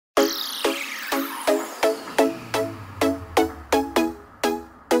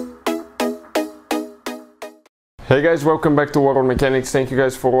Hey guys, welcome back to World Mechanics. Thank you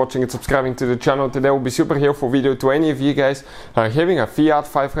guys for watching and subscribing to the channel. Today will be super helpful video to any of you guys having a Fiat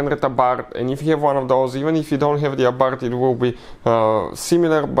 500 Abarth, and if you have one of those, even if you don't have the Abarth, it will be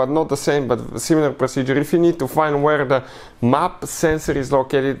similar but not the same, but similar procedure. If you need to find where the map sensor is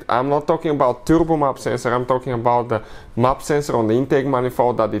located, I'm not talking about turbo map sensor, I'm talking about the map sensor on the intake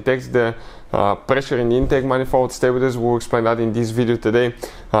manifold that detects the pressure in the intake manifold. Stay with us, we'll explain that in this video today.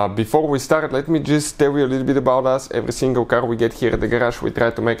 Before we start, let me just tell you a little bit about us. Every single car we get here at the garage, we try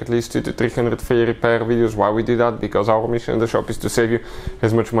to make at least 200 to 300 free repair videos. Why we do that? Because our mission in the shop is to save you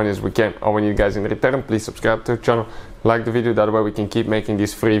as much money as we can. All we need, guys, in return, please subscribe to the channel, like the video, that way we can keep making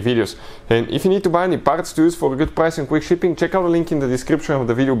these free videos. And if you need to buy any parts tools for a good price and quick shipping, check out the link in the description of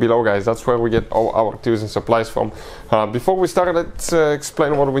the video below, guys. That's where we get all our tools and supplies from. Before we start, let's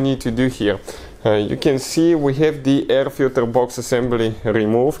explain what we need to do here. You can see we have the air filter box assembly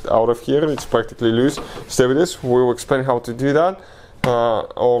removed out of here. It's practically loose. Stay with us, we will explain how to do that.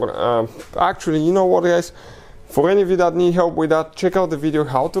 Actually, you know what, guys? For any of you that need help with that, check out the video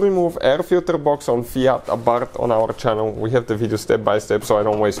how to remove air filter box on Fiat Abarth on our channel. We have the video step by step, so I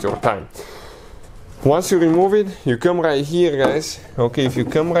don't waste your time. Once you remove it, you come right here, guys. Okay, if you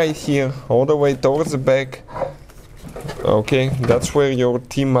come right here all the way towards the back, okay, that's where your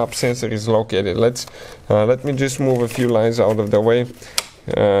T-map sensor is located. Let me just move a few lines out of the way.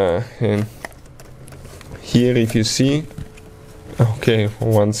 And here, if you see, okay,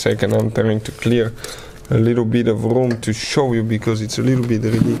 1 second, I'm trying to clear a little bit of room to show you because it's a little bit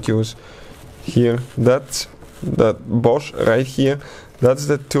ridiculous. Here, that's that Bosch right here, that's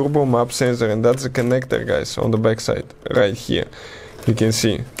the turbo map sensor, and that's the connector, guys, on the back side right here. You can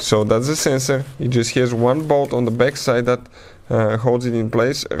see, so that's the sensor. It just has one bolt on the back side that holds it in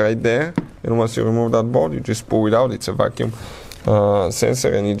place right there, and once you remove that bolt, you just pull it out. It's a vacuum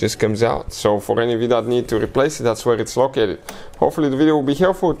sensor and it just comes out. So for any of you that need to replace it, that's where it's located. Hopefully the video will be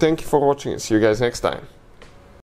helpful. Thank you for watching and see you guys next time.